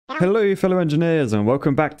Hello fellow engineers and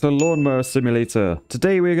welcome back to Lawnmower Simulator.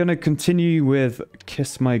 Today we're going to continue with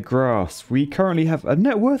Kiss My Grass. We currently have a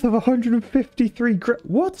net worth of 153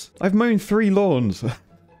 What? I've mown 3 lawns.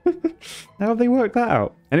 How have they worked that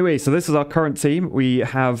out? Anyway, so this is our current team. We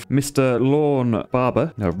have Mr. Lawn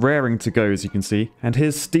Barber, raring to go as you can see. And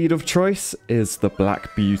his steed of choice is the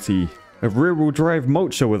Black Beauty. A rear-wheel drive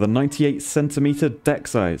mulcher with a 98cm deck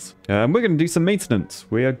size. We're going to do some maintenance.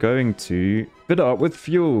 We are going to fit it up with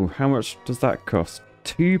fuel. How much does that cost?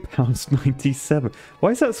 £2.97.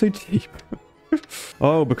 Why is that so cheap?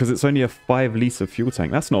 Oh, because it's only a 5-litre fuel tank.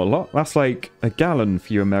 That's not a lot. That's like a gallon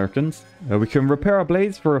for you Americans. We can repair our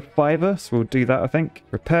blades for a £5, so we'll do that, I think.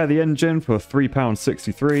 Repair the engine for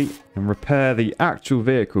 £3.63. And repair the actual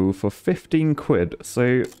vehicle for 15 quid.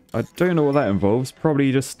 So I don't know what that involves.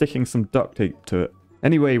 Probably just sticking some duct tape to it.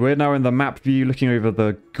 Anyway, we're now in the map view looking over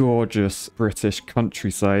the gorgeous British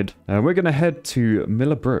countryside. We're going to head to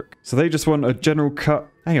Millbrook. So they just want a general cut.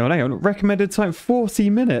 Hang on. Recommended time 40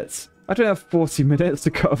 minutes. I don't have 40 minutes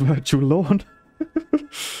to cut a virtual lawn.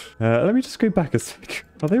 Let me just go back a sec.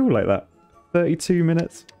 Are they all like that? 32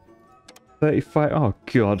 minutes? 35? Oh,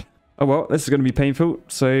 God. Oh, well, this is going to be painful.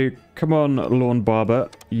 So, come on, Lawn Barber.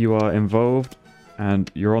 You are involved.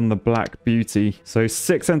 And you're on the Black Beauty. So,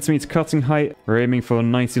 6cm cutting height. We're aiming for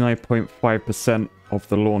 99.5% of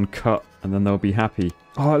the lawn cut. And then they'll be happy.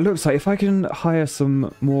 Oh, it looks like if I can hire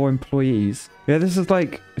some more employees. Yeah, this is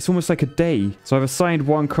like, it's almost like a day. So I've assigned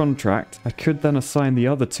 1 contract. I could then assign the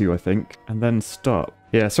other 2, I think, and then start.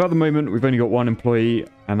 Yeah, so at the moment, we've only got 1 employee,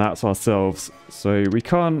 and that's ourselves. So we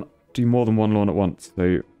can't do more than 1 lawn at once.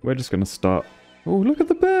 So we're just going to start. Oh, look at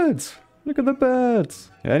the birds. Look at the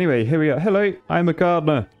birds. Yeah, anyway, here we are. Hello, I'm a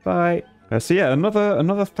gardener. Bye. So yeah,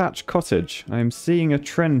 another thatched cottage. I'm seeing a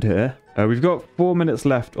trend here. We've got 4 minutes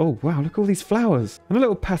left. Oh, wow, look at all these flowers. And a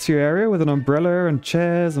little patio area with an umbrella and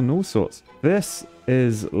chairs and all sorts. This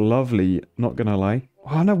is lovely, not gonna lie.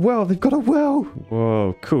 Oh, and a well, they've got a well.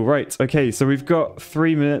 Whoa, cool, right. Okay, so we've got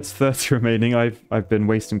 3 minutes 30 remaining. I've been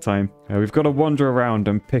wasting time. We've got to wander around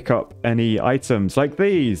and pick up any items like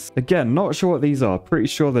these. Again, not sure what these are. Pretty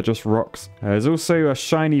sure they're just rocks. There's also a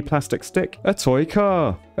shiny plastic stick, a toy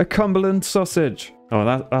car, a Cumberland sausage.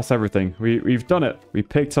 Oh, that's everything. We've done it. We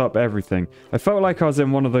picked up everything. I felt like I was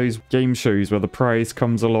in one of those game shows where the prize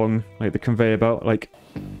comes along, like the conveyor belt, like...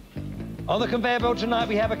 On the conveyor belt tonight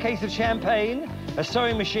we have a case of champagne, a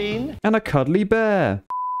sewing machine... and a cuddly bear.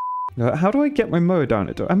 How do I get my mower down?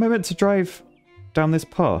 Am I meant to drive down this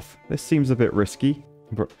path? This seems a bit risky.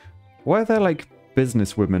 Why are there like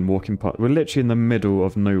business women walking past? We're literally in the middle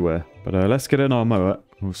of nowhere. But let's get in our mower.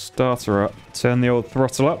 We'll start her up, turn the old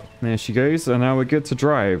throttle up. There she goes, and now we're good to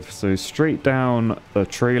drive. So straight down the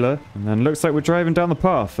trailer, and then looks like we're driving down the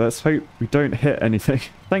path. Let's hope we don't hit anything.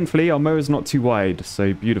 Thankfully, our mower's not too wide,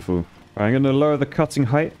 so beautiful. Right, I'm going to lower the cutting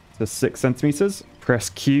height to 6cm.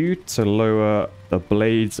 Press Q to lower the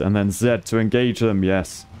blades, and then Z to engage them,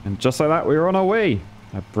 yes. And just like that, we're on our way.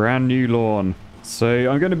 A brand new lawn. So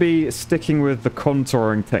I'm going to be sticking with the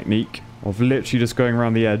contouring technique of literally just going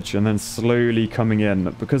around the edge and then slowly coming in.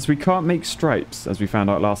 Because we can't make stripes, as we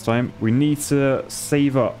found out last time. We need to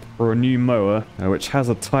save up for a new mower, which has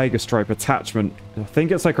a tiger stripe attachment. I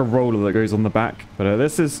think it's like a roller that goes on the back. But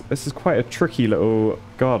this is quite a tricky little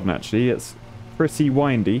garden, actually. It's pretty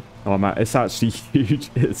windy. Oh, man, it's actually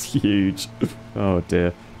huge. It's huge. Oh,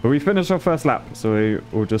 dear. But we finished our first lap, so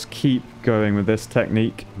we'll just keep going with this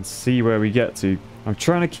technique and see where we get to. I'm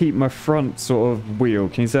trying to keep my front sort of wheel.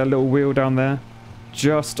 Can you see that little wheel down there?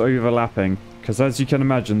 Just overlapping. Because as you can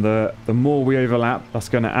imagine, the more we overlap, that's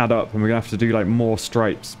going to add up. And we're going to have to do like more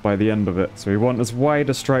stripes by the end of it. So we want as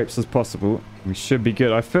wide a stripes as possible. We should be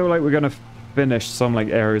good. I feel like we're going to finish some like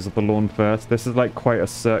areas of the lawn first. This is like quite a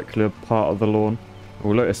circular part of the lawn. Oh,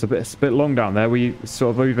 look, it's a bit long down there. We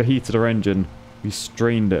sort of overheated our engine. We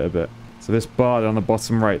strained it a bit. So this bar down the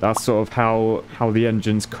bottom right, that's sort of how the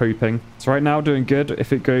engine's coping. So right now doing good.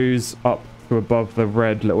 If it goes up to above the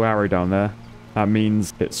red little arrow down there, that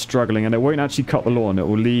means it's struggling and it won't actually cut the lawn. It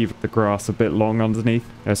will leave the grass a bit long underneath.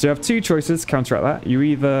 So you have 2 choices to counteract that. You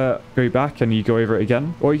either go back and you go over it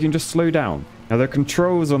again, or you can just slow down. Now the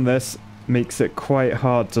controls on this makes it quite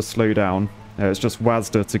hard to slow down. It's just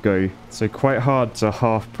WASD to go. So quite hard to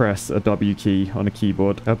half press a W key on a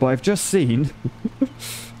keyboard. But I've just seen...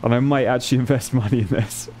 and I might actually invest money in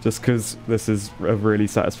this, just because this is a really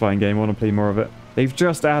satisfying game. I want to play more of it. They've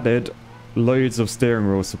just added loads of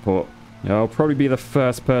steering wheel support. I'll probably be the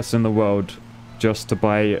first person in the world just to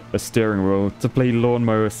buy a steering wheel to play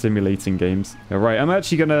lawnmower simulating games. Right, I'm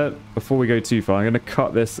actually going to, before we go too far, I'm going to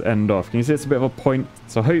cut this end off. Can you see it's a bit of a point?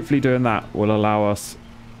 So hopefully doing that will allow us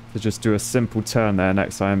to just do a simple turn there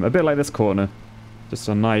next time. A bit like this corner. Just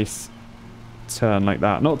a nice turn like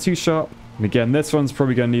that. Not too sharp. And again, this one's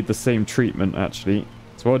probably going to need the same treatment, actually.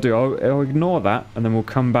 So what I'll do, I'll ignore that, and then we'll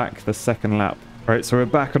come back the second lap. All right, so we're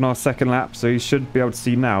back on our second lap, so you should be able to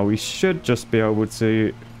see now. We should just be able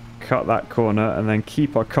to cut that corner and then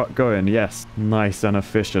keep our cut going. Yes, nice and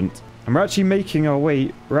efficient. And we're actually making our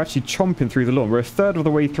way, we're actually chomping through the lawn. We're a third of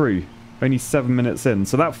the way through, only 7 minutes in.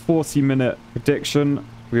 So that 40-minute prediction,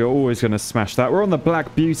 we are always going to smash that. We're on the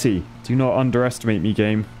Black Beauty. Do not underestimate me,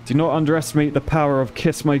 game. Do not underestimate the power of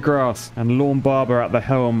Kiss My Grass and Lawn Barber at the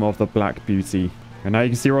helm of the Black Beauty. And now you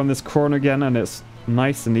can see we're on this corner again, and it's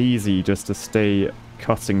nice and easy just to stay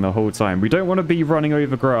cutting the whole time. We don't want to be running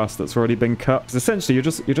over grass that's already been cut, because essentially you're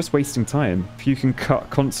just wasting time. If you can cut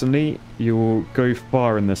constantly, you will go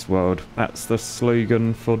far in this world. That's the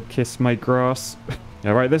slogan for Kiss My Grass.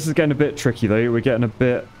 All right, this is getting a bit tricky though. We're getting a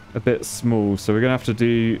bit small, so we're gonna have to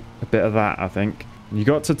do a bit of that, I think. You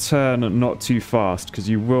got to turn not too fast, because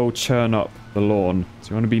you will churn up the lawn. So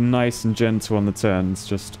you want to be nice and gentle on the turns,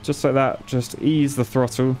 just like that. Just ease the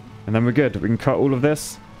throttle, and then we're good. We can cut all of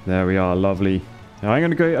this. There we are, lovely. Now I'm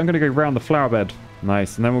gonna go round the flower bed.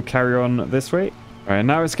 Nice, and then we'll carry on this way. All right,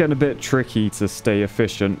 now it's getting a bit tricky to stay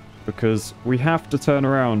efficient, because we have to turn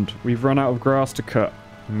around. We've run out of grass to cut,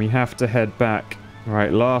 and we have to head back. All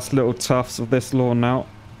right, last little tufts of this lawn now.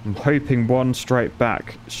 I'm hoping one stripe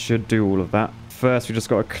back should do all of that. First, we just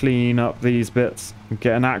got to clean up these bits and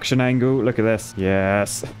get an action angle. Look at this.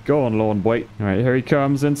 Yes. Go on, lawn boy. All right, here he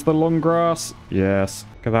comes into the long grass. Yes.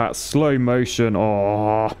 Look at that slow motion. Oh.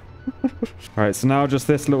 All right, so now just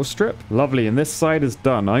this little strip. Lovely, and this side is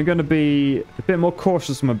done. I'm going to be a bit more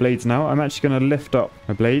cautious with my blades now. I'm actually going to lift up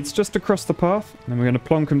my blades just across the path. And then we're going to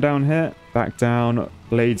plonk them down here. Back down,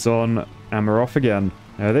 blades on, and we're off again.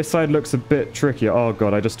 This side looks a bit tricky. Oh,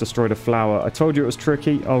 God, I just destroyed a flower. I told you it was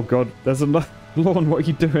tricky. Oh, God, there's another... Lawn, what are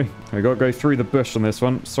you doing? We got to go through the bush on this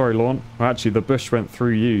one. Sorry, Lawn. Well, actually, the bush went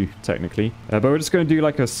through you, technically. But we're just going to do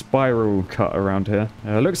like a spiral cut around here.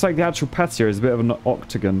 Looks like the actual patio is a bit of an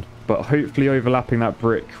octagon, but hopefully overlapping that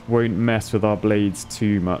brick won't mess with our blades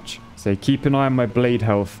too much. So keep an eye on my blade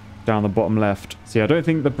health down the bottom left. See, I don't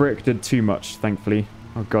think the brick did too much, thankfully.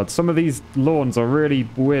 Oh, God, some of these lawns are really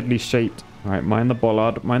weirdly shaped. All right, mind the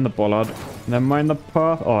bollard, and then mind the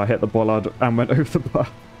path. Oh, I hit the bollard and went over the path.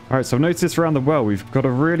 All right, so I've noticed around the well, we've got a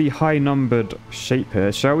really high numbered shape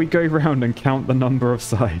here. Shall we go around and count the number of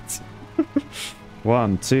sides?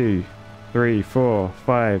 1, 2, 3, 4,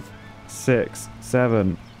 5, 6,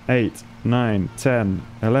 7, 8, 9, 10,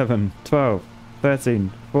 11, 12,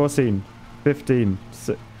 13, 14, 15,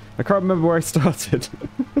 16. I can't remember where I started.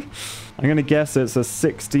 I'm going to guess it's a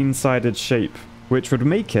 16-sided shape, which would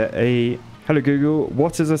make it a... Hello, Google.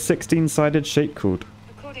 What is a 16-sided shape called?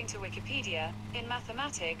 According to Wikipedia, in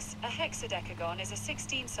mathematics, a hexadecagon is a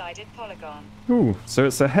 16-sided polygon. Ooh, so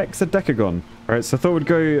it's a hexadecagon. All right, so I thought we'd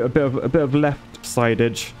go a bit of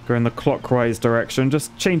left-sidage, go in the clockwise direction,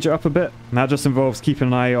 just change it up a bit. And that just involves keeping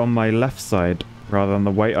an eye on my left side rather than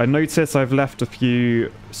the right. I noticed I've left a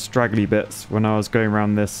few straggly bits when I was going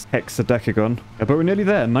around this hexadecagon. But we're nearly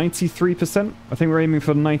there, 93%. I think we're aiming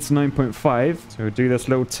for 99.5. So we'll do this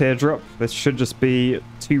little teardrop. This should just be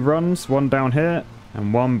 2 runs, one down here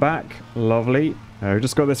and one back. Lovely. We've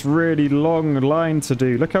just got this really long line to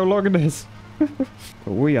do. Look how long it is. But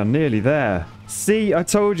we are nearly there. See, I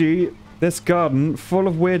told you, this garden full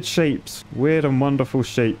of weird shapes. Weird and wonderful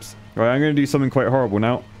shapes. All right, I'm going to do something quite horrible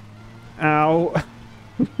now. Ow.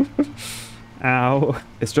 Ow.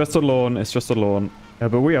 It's just a lawn. It's just a lawn.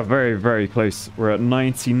 But we are very, very close. We're at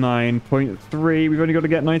 99.3. We've only got to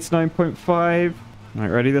get 99.5. All right,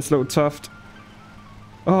 ready? This little tuft.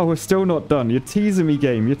 Oh, we're still not done. You're teasing me,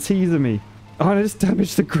 game. You're teasing me. Oh, I just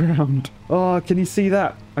damaged the ground. Oh, can you see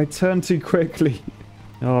that? I turned too quickly.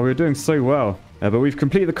 Oh, we're doing so well. But we've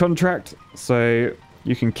completed the contract, so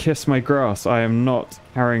you can kiss my grass. I am not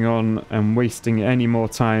carrying on and wasting any more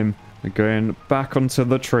time. We're going back onto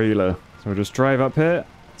the trailer. So we'll just drive up here.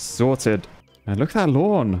 Sorted. And look at that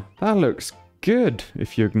lawn. That looks good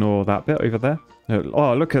if you ignore that bit over there.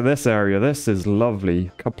 Oh, look at this area. This is lovely.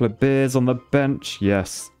 A couple of beers on the bench.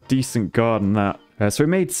 Yes, decent garden that. So we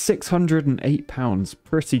made £608.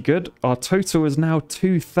 Pretty good. Our total is now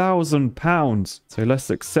 £2,000. So let's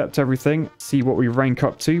accept everything. See what we rank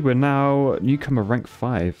up to. We're now newcomer rank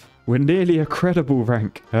 5. We're nearly a credible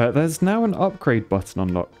rank. There's now an upgrade button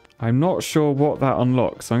unlocked. I'm not sure what that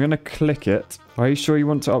unlocks, so I'm going to click it. Are you sure you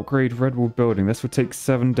want to upgrade Redwall Building? This will take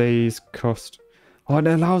 7 days, cost... Oh, it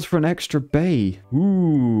allows for an extra bay.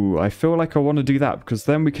 Ooh, I feel like I want to do that, because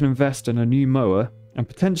then we can invest in a new mower and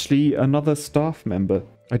potentially another staff member.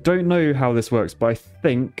 I don't know how this works, but I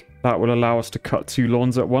think that will allow us to cut 2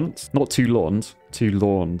 lawns at once. Not 2 lawns, 2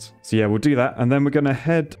 lawns. So yeah, we'll do that. And then we're going to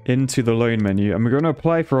head into the loan menu and we're going to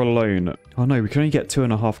apply for a loan. Oh no, we can only get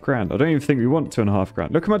 2.5 grand. I don't even think we want 2.5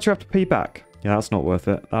 grand. Look how much you have to pay back. Yeah, that's not worth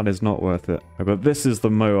it. That is not worth it. But this is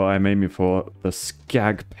the mower I'm aiming for. The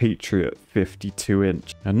Skag Patriot 52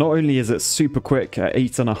 inch. And not only is it super quick at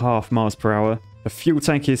 8.5 miles per hour, the fuel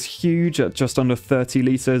tank is huge at just under 30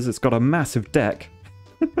 litres. It's got a massive deck.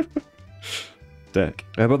 But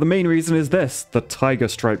the main reason is this, the Tiger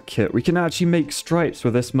Stripe kit. We can actually make stripes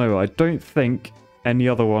with this mower. I don't think any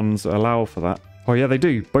other ones allow for that. Oh yeah, they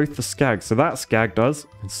do. Both the Skag. So that Skag does.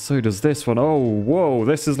 And so does this one. Oh, whoa.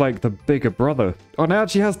 This is like the bigger brother. Oh, and it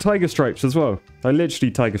actually has Tiger Stripes as well. Like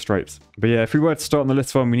literally Tiger Stripes. But yeah, if we were to start on the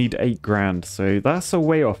list one, we need 8 grand. So that's a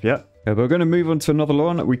way off yet. Yeah, but we're going to move on to another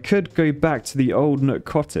lawn. We could go back to the old Nook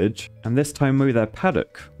cottage and this time mow their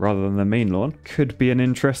paddock rather than their main lawn. Could be an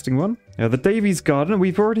interesting one. Yeah, the Davies garden,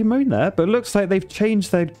 we've already mown there, but it looks like they've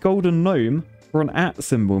changed their golden gnome for an @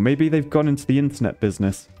 symbol. Maybe they've gone into the internet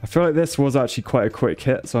business. I feel like this was actually quite a quick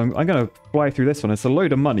hit, so I'm going to fly through this one. It's a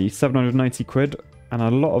load of money, 790 quid, and a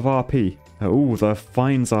lot of RP. Oh, the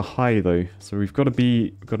fines are high though, so we've got to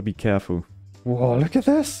be careful. Whoa, look at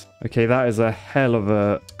this. Okay, that is a hell of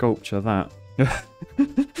a sculpture, that.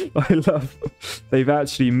 I love... They've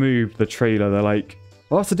actually moved the trailer. They're like,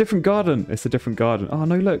 oh, it's a different garden. It's a different garden. Oh,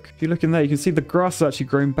 no, look. If you look in there, you can see the grass has actually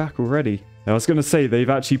grown back already. I was going to say,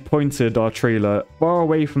 they've actually pointed our trailer far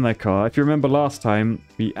away from their car. If you remember last time,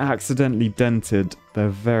 we accidentally dented their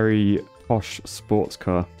very posh sports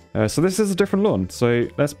car. So this is a different lawn. So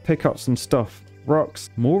let's pick up some stuff.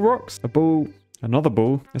 Rocks. More rocks? A ball. Another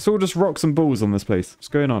ball. It's all just rocks and balls on this place. What's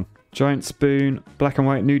going on? Giant spoon, black and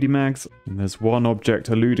white nudie mags. And there's one object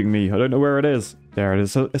eluding me. I don't know where it is. There it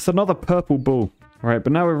is. It's another purple ball. All right,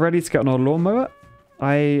 but now we're ready to get on our lawnmower.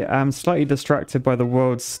 I am slightly distracted by the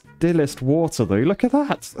world's stillest water, though. Look at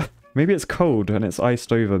that. Maybe it's cold and it's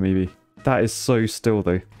iced over, maybe. That is so still,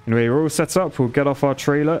 though. Anyway, we're all set up. We'll get off our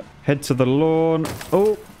trailer, head to the lawn.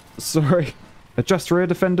 Oh, sorry. Adjust rear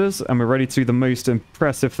defenders, and we're ready to do the most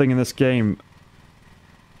impressive thing in this game.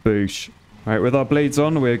 Boosh. Alright, with our blades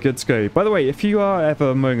on, we're good to go. By the way, if you are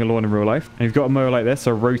ever mowing a lawn in real life, and you've got a mower like this,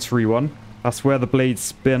 a rotary one, that's where the blades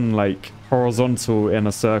spin like horizontal in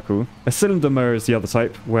a circle. A cylinder mower is the other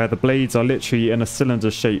type, where the blades are literally in a cylinder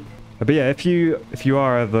shape. But yeah, if you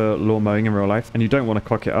are ever lawn mowing in real life, and you don't want to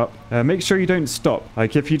cock it up, make sure you don't stop.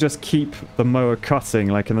 Like, if you just keep the mower cutting,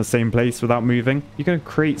 like, in the same place without moving, you're going to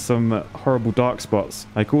create some horrible dark spots.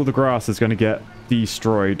 Like, all the grass is going to get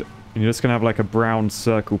destroyed. And you're just going to have like a brown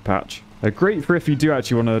circle patch. Great for if you do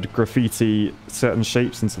actually want to graffiti certain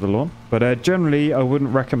shapes into the lawn. But generally, I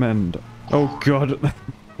wouldn't recommend. Oh god,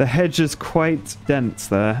 the hedge is quite dense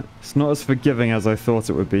there. It's not as forgiving as I thought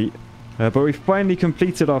it would be. But we finally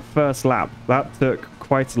completed our first lap. That took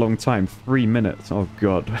quite a long time, 3 minutes. Oh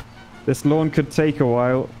god. This lawn could take a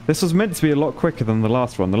while. This was meant to be a lot quicker than the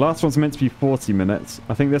last one. The last one's meant to be 40 minutes.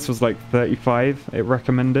 I think this was like 35 it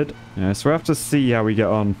recommended. Yeah, so we have to see how we get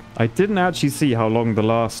on. I didn't actually see how long the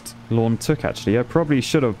last lawn took, actually. I probably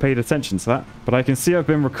should have paid attention to that. But I can see I've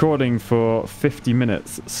been recording for 50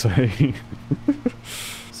 minutes. So,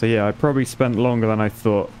 so yeah, I probably spent longer than I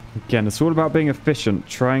thought. Again, it's all about being efficient,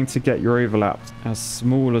 trying to get your overlaps as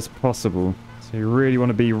small as possible. So you really want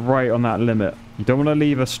to be right on that limit. You don't want to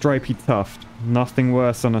leave a stripy tuft. Nothing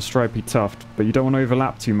worse than a stripy tuft. But you don't want to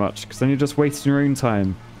overlap too much, because then you're just wasting your own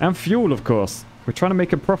time. And fuel, of course. We're trying to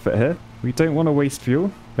make a profit here. We don't want to waste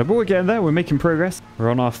fuel. But we're getting there. We're making progress. We're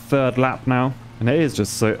on our 3rd lap now. And it is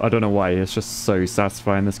just so... I don't know why. It's just so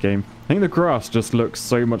satisfying, this game. I think the grass just looks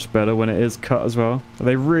so much better when it is cut as well.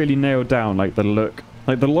 They really nailed down, like, the look.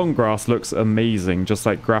 Like, the long grass looks amazing, just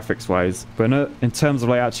like graphics-wise. But in terms of,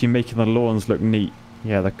 like, actually making the lawns look neat.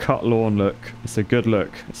 Yeah, the cut lawn look. It's a good look.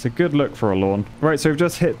 It's a good look for a lawn. Right, so we've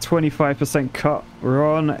just hit 25% cut. We're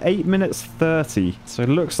on 8 minutes 30. So it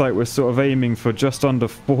looks like we're sort of aiming for just under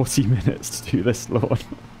 40 minutes to do this lawn.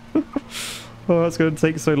 Oh, it's going to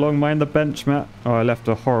take so long. Mind the bench, Matt. Oh, I left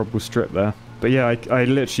a horrible strip there. But yeah, I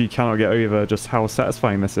literally cannot get over just how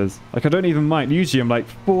satisfying this is. Like, I don't even mind. Usually I'm like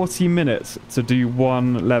 40 minutes to do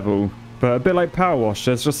one level. But a bit like Power Wash,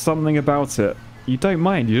 there's just something about it. You don't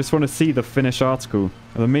mind. You just want to see the finished article.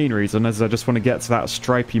 And the main reason is I just want to get to that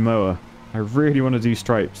stripy mower. I really want to do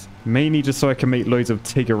stripes. Mainly just so I can make loads of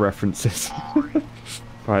Tigger references.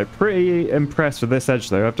 Right, pretty impressed with this edge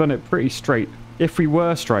though. I've done it pretty straight. If we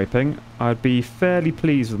were striping, I'd be fairly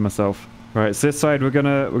pleased with myself. Right, so this side we're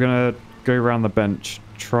gonna go around the bench,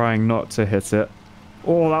 trying not to hit it.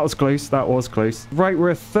 Oh, that was close. That was close. Right, we're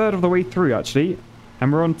a third of the way through actually.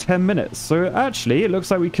 and we're on 10 minutes. So actually, it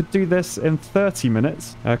looks like we could do this in 30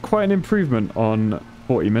 minutes. Quite an improvement on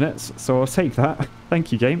 40 minutes. So I'll take that.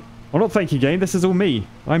 Thank you, game. Well, not thank you, game. This is all me.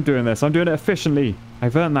 I'm doing this. I'm doing it efficiently.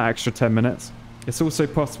 I've earned that extra 10 minutes. It's also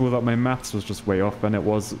possible that my maths was just way off and it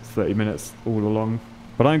was 30 minutes all along.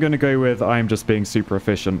 But I'm going to go with I'm just being super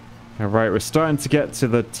efficient. All right, we're starting to get to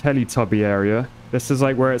the Teletubby area. This is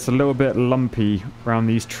like where it's a little bit lumpy around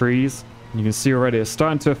these trees. You can see already it's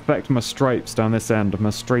starting to affect my stripes down this end, my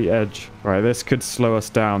straight edge. All right, this could slow us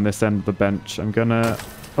down, this end of the bench. I'm gonna...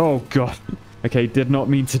 Oh, God. Okay, did not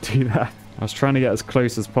mean to do that. I was trying to get as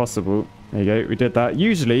close as possible. There you go, we did that.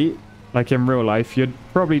 Usually, like in real life, you'd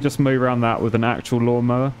probably just mow around that with an actual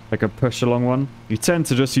lawnmower, like a push-along one. You tend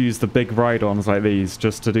to just use the big ride-ons like these,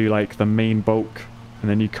 just to do like the main bulk. And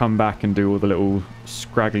then you come back and do all the little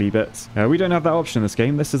scraggly bits. We don't have that option in this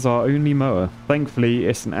game. This is our only mower. Thankfully,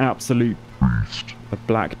 it's an absolute beast. A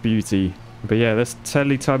black beauty. But yeah, this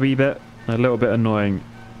Teletubby bit, a little bit annoying.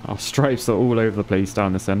 Our stripes are all over the place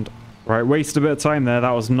down this end. Right, waste a bit of time there. That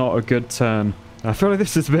was not a good turn. I feel like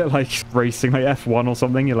this is a bit like racing, like F1 or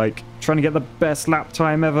something. You're like trying to get the best lap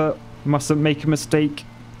time ever. Mustn't make a mistake.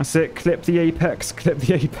 That's it. Clip the apex. Clip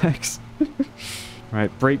the apex. Right,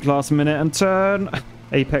 brake last minute and turn.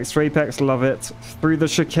 Apex to apex, love it. Through the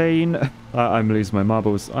chicane. I'm losing my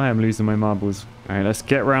marbles. I am losing my marbles. All right, let's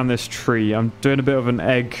get around this tree. I'm doing a bit of an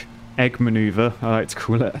egg maneuver, I like to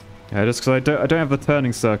call it. Yeah, just because I don't have the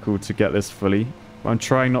turning circle to get this fully. I'm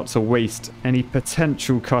trying not to waste any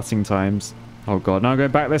potential cutting times. Oh God, now I'm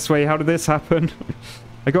going back this way. How did this happen?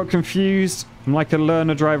 I got confused. I'm like a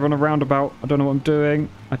learner driver on a roundabout. I don't know what I'm doing.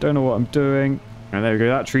 I don't know what I'm doing. And there we go.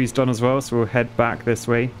 That tree's done as well. So we'll head back this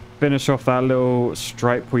way. Finish off that little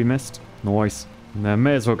stripe we missed. Nice. And then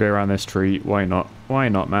may as well go around this tree. Why not? Why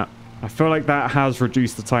not, Matt? I feel like that has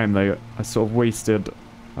reduced the time though. I sort of wasted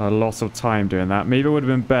a lot of time doing that. Maybe it would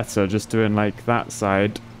have been better just doing like that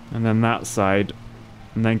side and then that side.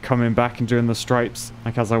 And then coming back and doing the stripes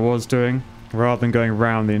like as I was doing. Rather than going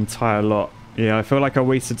around the entire lot. Yeah, I feel like I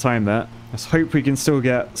wasted time there. Let's hope we can still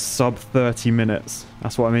get sub 30 minutes.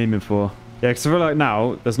 That's what I'm aiming for. Yeah, because I feel like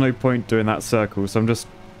now there's no point doing that circle. So I'm just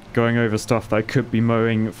going over stuff that I could be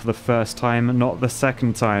mowing for the first time, not the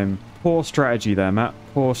second time. Poor strategy there, Matt.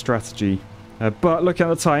 Poor strategy. But look at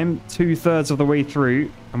the time, 2/3 of the way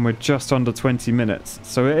through, and we're just under 20 minutes.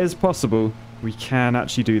 So it is possible. We can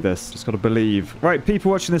actually do this. Just got to believe. Right,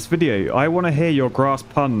 people watching this video, I want to hear your grass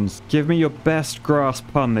puns. Give me your best grass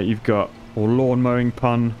pun that you've got. Or lawn mowing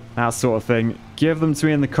pun, that sort of thing. Give them to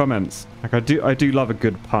me in the comments. Like I do love a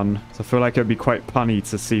good pun. So I feel like it'd be quite punny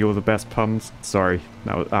to see all the best puns. Sorry,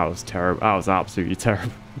 that was terrible. That was absolutely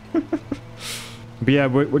terrible. But yeah,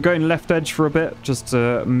 we're going left edge for a bit, just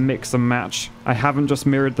to mix and match. I haven't just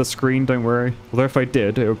mirrored the screen, don't worry. Although if I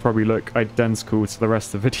did, it would probably look identical to the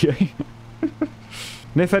rest of the video.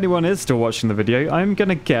 And if anyone is still watching the video, I'm going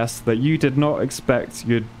to guess that you did not expect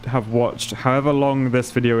you'd have watched however long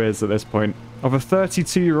this video is at this point, of a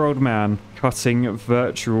 32-year-old man cutting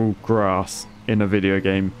virtual grass in a video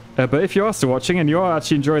game. But if you are still watching and you are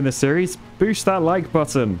actually enjoying this series, boost that like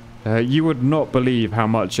button. You would not believe how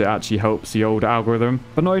much it actually helps the old algorithm.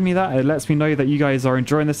 But not only that, it lets me know that you guys are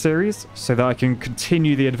enjoying the series so that I can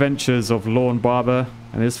continue the adventures of Lawn Barber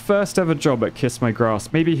and his first ever job at Kiss My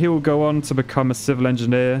Grass. Maybe he'll go on to become a civil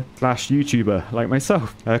engineer / YouTuber like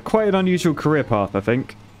myself. Quite an unusual career path, I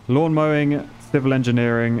think. Lawn mowing, civil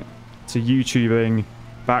engineering, to YouTubing,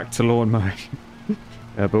 back to lawn mowing.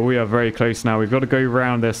 But we are very close now. We've got to go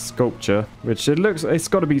around this sculpture, which it's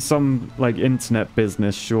got to be some like internet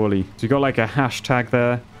business, surely. So you've got like a hashtag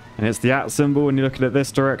there, and it's the @ symbol when you look at it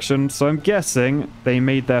this direction. So I'm guessing they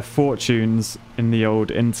made their fortunes in the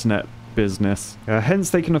old internet business. Hence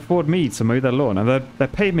they can afford me to mow their lawn. And they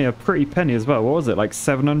paid me a pretty penny as well. What was it, like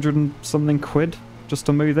 700 and something quid just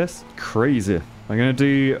to mow this? Crazy. I'm gonna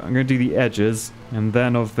do the edges, and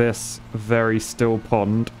then of this very still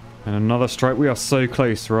pond. And another stripe. We are so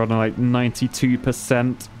close. We're on like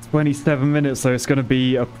 92%. 27 minutes, so it's going to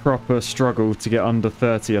be a proper struggle to get under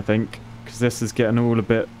 30, I think. Because this is getting all a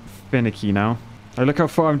bit finicky now. Oh, look how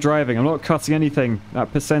far I'm driving. I'm not cutting anything.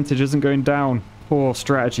 That percentage isn't going down. Poor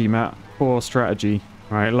strategy, Matt. Poor strategy.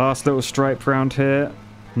 All right, last little stripe round here.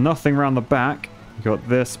 Nothing around the back. We got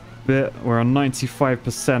this bit. We're on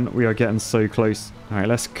 95%. We are getting so close. All right,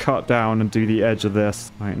 let's cut down and do the edge of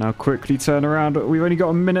this. All right, now quickly turn around. We've only got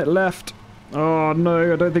a minute left. Oh,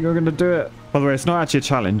 no, I don't think I'm going to do it. By the way, it's not actually a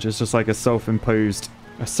challenge. It's just like a self-imposed.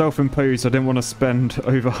 I didn't want to spend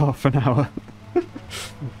over half an hour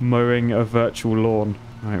mowing a virtual lawn.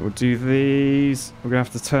 All right, we'll do these. We're going to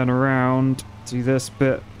have to turn around. Do this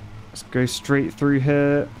bit. Let's go straight through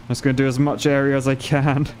here. I'm just going to do as much area as I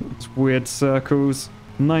can. It's weird circles.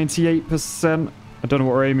 98%. I don't know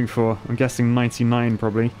what we're aiming for. I'm guessing 99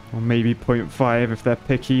 probably. Or maybe 0.5 if they're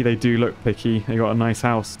picky. They do look picky. They got a nice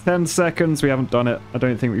house. 10 seconds. We haven't done it. I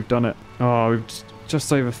don't think we've done it. Oh, we've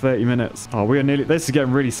just over 30 minutes. Oh, we are nearly... This is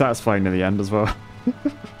getting really satisfying in the end as well.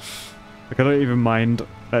 Like, I don't even mind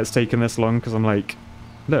that it's taken this long because I'm like,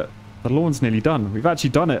 look, the lawn's nearly done. We've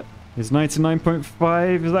actually done it. Is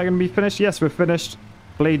 99.5. Is that going to be finished? Yes, we're finished.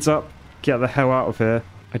 Blades up. Get the hell out of here.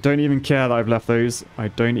 I don't even care that I've left those. I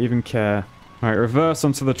don't even care. Alright, reverse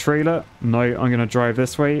onto the trailer. No, I'm going to drive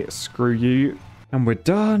this way. Screw you. And we're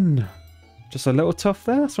done. Just a little tough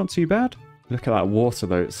there. It's not too bad. Look at that water,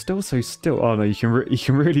 though. It's still so still. Oh, no, you can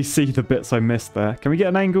really see the bits I missed there. Can we get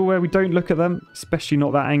an angle where we don't look at them? Especially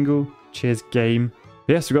not that angle. Cheers, game.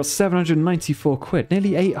 Yes, we got 794 quid.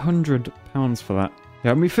 Nearly £800 for that.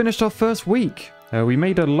 Yeah, and we finished our first week. We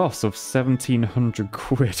made a loss of 1,700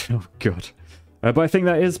 quid. Oh, God. But I think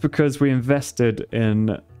that is because we invested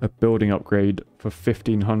in a building upgrade for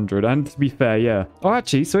 1,500. And to be fair, yeah. Oh,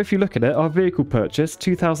 actually, so if you look at it, our vehicle purchase,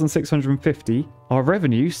 2,650. Our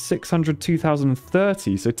revenue,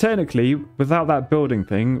 602,030. So technically, without that building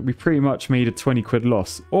thing, we pretty much made a 20 quid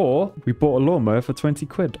loss. Or we bought a lawnmower for 20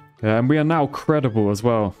 quid. And we are now credible as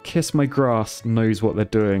well. Kiss My Grass knows what they're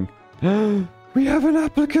doing. We have an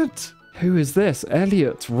applicant! Who is this?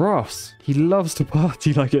 Elliot Ross. He loves to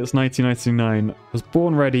party like it's 1999. Was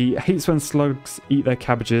born ready, hates when slugs eat their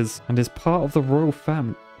cabbages, and is part of the royal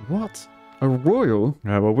family. What? A royal?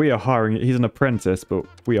 Well, we are hiring... He's an apprentice, but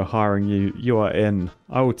we are hiring you. You are in.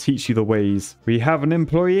 I will teach you the ways. We have an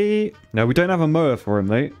employee. No, we don't have a mower for him,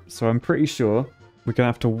 though, so I'm pretty sure we're going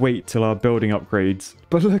to have to wait till our building upgrades.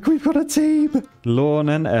 But look, we've got a team! Lorne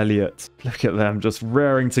and Elliot. Look at them just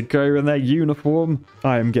raring to go in their uniform.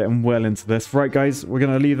 I am getting well into this. Right, guys, we're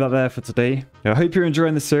going to leave that there for today. I hope you're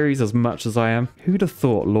enjoying the series as much as I am. Who'd have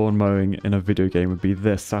thought lawn mowing in a video game would be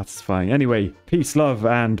this satisfying? Anyway, peace, love,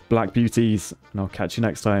 and black beauties. And I'll catch you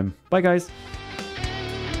next time. Bye, guys.